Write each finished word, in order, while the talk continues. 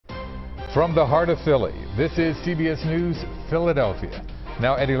From the heart of Philly, this is CBS News Philadelphia.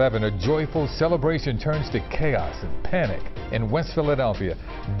 Now at 11, a joyful celebration turns to chaos and panic in West Philadelphia.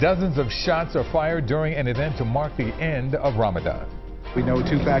 Dozens of shots are fired during an event to mark the end of Ramadan. We know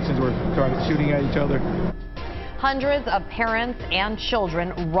two factions were started shooting at each other. Hundreds of parents and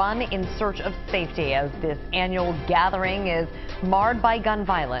children run in search of safety as this annual gathering is marred by gun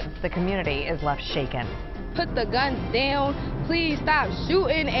violence. The community is left shaken. Put the guns down. Please stop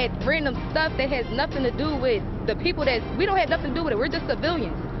shooting at random stuff that has nothing to do with the people that we don't have nothing to do with it. We're just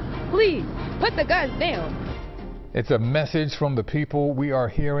civilians. Please put the guns down. It's a message from the people we are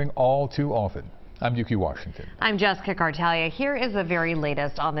hearing all too often. I'm Yuki Washington. I'm Jessica Cartalia. Here is the very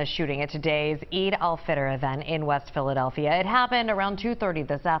latest on this shooting at today's Eid al-Fitr event in West Philadelphia. It happened around 2:30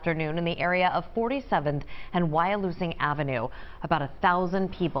 this afternoon in the area of 47th and Wyalusing Avenue. About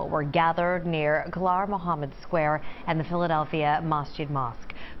 1,000 people were gathered near Ghulam Mohammed Square and the Philadelphia Masjid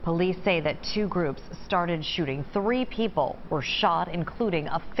Mosque. Police say that two groups started shooting. 3 people were shot, including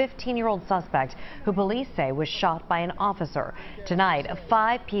a 15-year-old suspect who police say was shot by an officer. Tonight,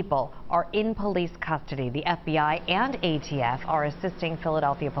 5 people are in police custody. The FBI and ATF are assisting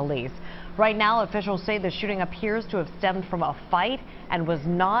Philadelphia police. Right now, officials say the shooting appears to have stemmed from a fight and was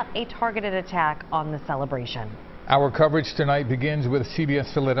not a targeted attack on the celebration. Our coverage tonight begins with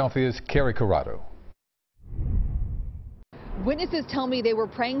CBS Philadelphia's Carrie Corrado. Witnesses tell me they were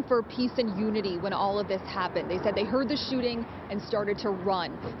praying for peace and unity when all of this happened. They said they heard the shooting and started to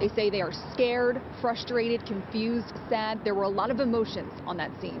run. They say they are scared, frustrated, confused, sad. There were a lot of emotions on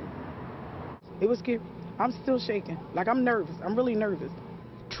that scene. It was scary. I'm still shaking. Like, I'm nervous. I'm really nervous.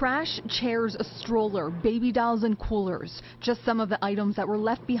 Trash, chairs, a stroller, baby dolls, and coolers. Just some of the items that were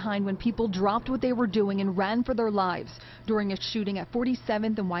left behind when people dropped what they were doing and ran for their lives during a shooting at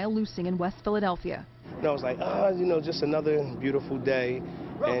 47th and Wyalusing in West Philadelphia. I was like, just another beautiful day,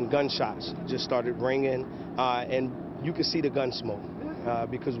 and gunshots just started ringing, and you could see the gun smoke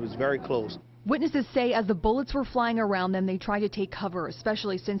because it was very close. Witnesses say as the bullets were flying around them, they tried to take cover,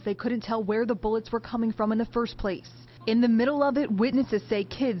 especially since they couldn't tell where the bullets were coming from in the first place. In the middle of it, witnesses say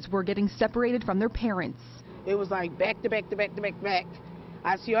kids were getting separated from their parents. It was like back to back to back to back to back.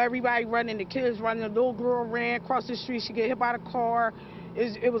 I see everybody running, the kids running, the little girl ran across the street, she get hit by the car.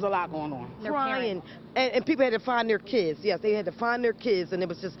 It was a lot going on. Crying, and people had to find their kids. Yes, they had to find their kids, and it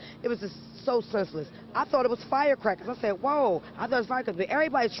was just so senseless. I thought it was firecrackers. I said, whoa, I thought it was firecrackers. But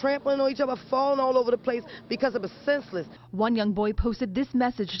everybody's trampling on each other, falling all over the place because it was senseless. One young boy posted this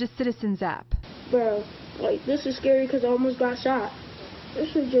message to Citizens app. Bro, like, this is scary because I almost got shot.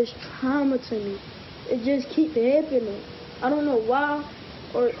 This was just trauma to me. It just keeps happening. I don't know why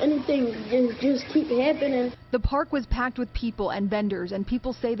or anything, just keep happening. The park was packed with people and vendors, and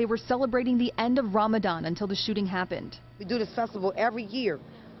people say they were celebrating the end of Ramadan until the shooting happened. We do this festival every year,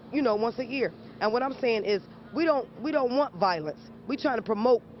 once a year. And what I'm saying is we don't want violence. We try to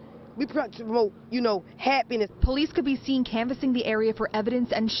promote happiness. Police could be seen canvassing the area for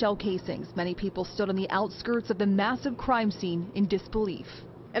evidence and shell casings. Many people stood on the outskirts of the massive crime scene in disbelief.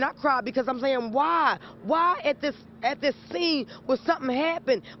 And I cried because I'm saying, why? Why at this scene would something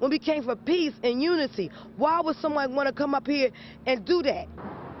happen when we came for peace and unity? Why would someone want to come up here and do that?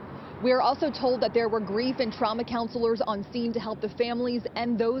 We are also told that there were grief and trauma counselors on scene to help the families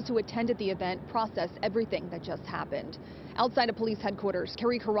and those who attended the event process everything that just happened. Outside of police headquarters,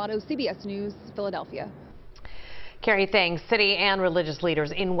 Carrie Corrado, CBS News, Philadelphia. Carrie, thanks. City and religious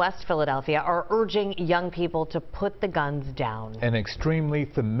leaders in West Philadelphia are urging young people to put the guns down. An extremely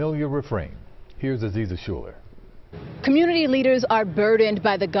familiar refrain. Here's Aziza Schuler. Community leaders are burdened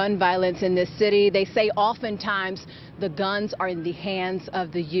by the gun violence in this city. They say oftentimes the guns are in the hands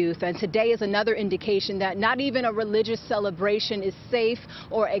of the youth. And today is another indication that not even a religious celebration is safe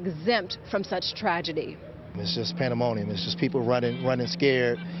or exempt from such tragedy. It's just pandemonium. It's just people running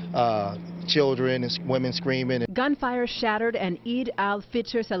scared, children and women screaming. Gunfire shattered an Eid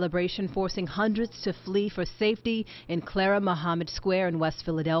al-Fitr celebration, forcing hundreds to flee for safety in Ghulam Mohammed Square in West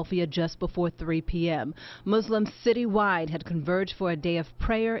Philadelphia just before 3 p.m. Muslims citywide had converged for a day of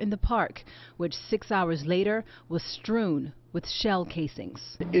prayer in the park, which 6 hours later was strewn with shell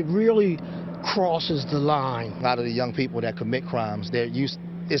casings. It really crosses the line. A lot of the young people that commit crimes,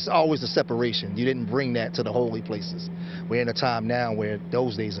 it's always a separation. You didn't bring that to the holy places. We're in a time now where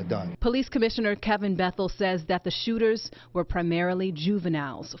those days are done. Police Commissioner Kevin Bethel says that the shooters were primarily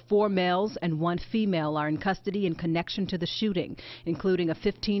juveniles. 4 males and 1 female are in custody in connection to the shooting, including a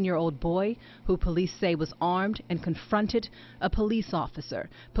 15-year-old boy who police say was armed and confronted a police officer.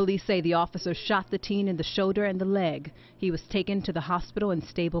 Police say the officer shot the teen in the shoulder and the leg. He was taken to the hospital in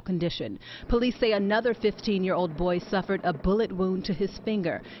stable condition. Police say another 15-year-old boy suffered a bullet wound to his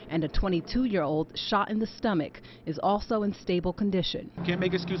finger. gunfire, and a 22-year-old shot in the stomach is also in stable condition. Can't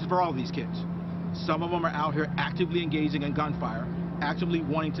make excuses for all of these kids. Some of them are out here actively engaging in gunfire, actively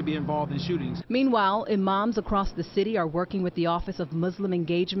wanting to be involved in shootings. Meanwhile, imams across the city are working with the Office of Muslim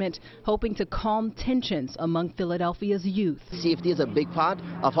Engagement, hoping to calm tensions among Philadelphia's youth. Safety is a big part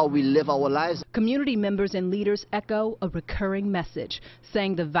of how we live our lives. Community members and leaders echo a recurring message,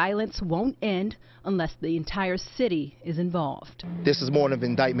 saying the violence won't end unless the entire city is involved. This is more of an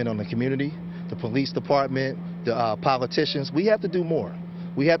indictment on the community, the police department, the politicians. We have to do more.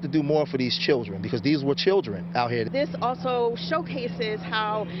 We have to do more for these children because these were children out here. This also showcases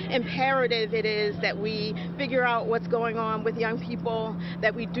how imperative it is that we figure out what's going on with young people,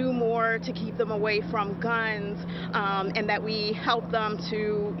 that we do more to keep them away from guns, and that we help them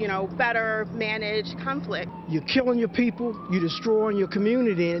to, better manage conflict. You're killing your people, you're destroying your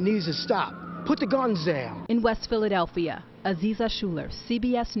community, and it needs to stop. Put the guns down. In West Philadelphia, Aziza Schuler,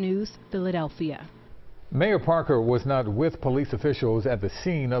 CBS News, Philadelphia. Mayor Parker was not with police officials at the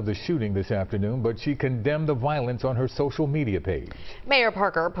scene of the shooting this afternoon, but she condemned the violence on her social media page. Mayor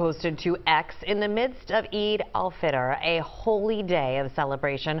Parker posted to X in the midst of Eid al-Fitr, a holy day of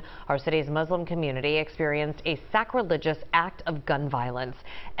celebration. Our city's Muslim community experienced a sacrilegious act of gun violence.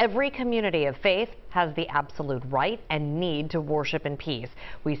 Every community of faith has the absolute right and need to worship in peace.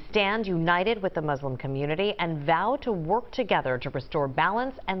 We stand united with the Muslim community and vow to work together to restore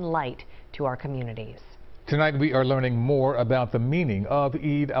balance and light to our communities. Tonight we are learning more about the meaning of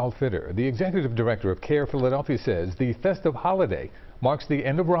Eid al-Fitr. The executive director of CARE Philadelphia says the festive holiday marks the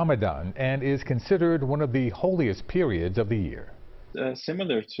end of Ramadan and is considered one of the holiest periods of the year.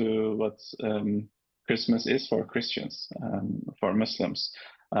 Similar to what Christmas is for Christians, for Muslims.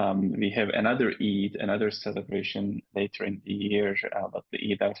 We have another Eid, another celebration later in the year, but the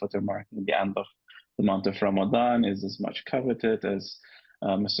Eid al-Fitr marking the end of the month of Ramadan is as much coveted as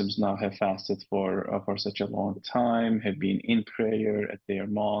Muslims now have fasted for such a long time, have been in prayer at their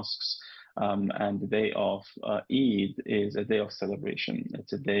mosques, and the day of Eid is a day of celebration.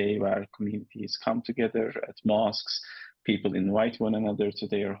 It's a day where communities come together at mosques, people invite one another to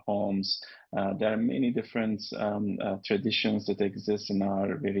their homes. There are many different traditions that exist in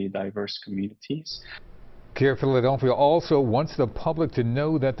our very diverse communities. CARE Philadelphia also wants the public to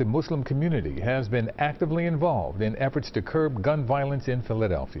know that the Muslim community has been actively involved in efforts to curb gun violence in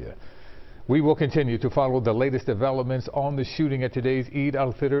Philadelphia. We will continue to follow the latest developments on the shooting at today's Eid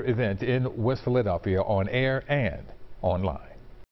al-Fitr event in West Philadelphia on air and online.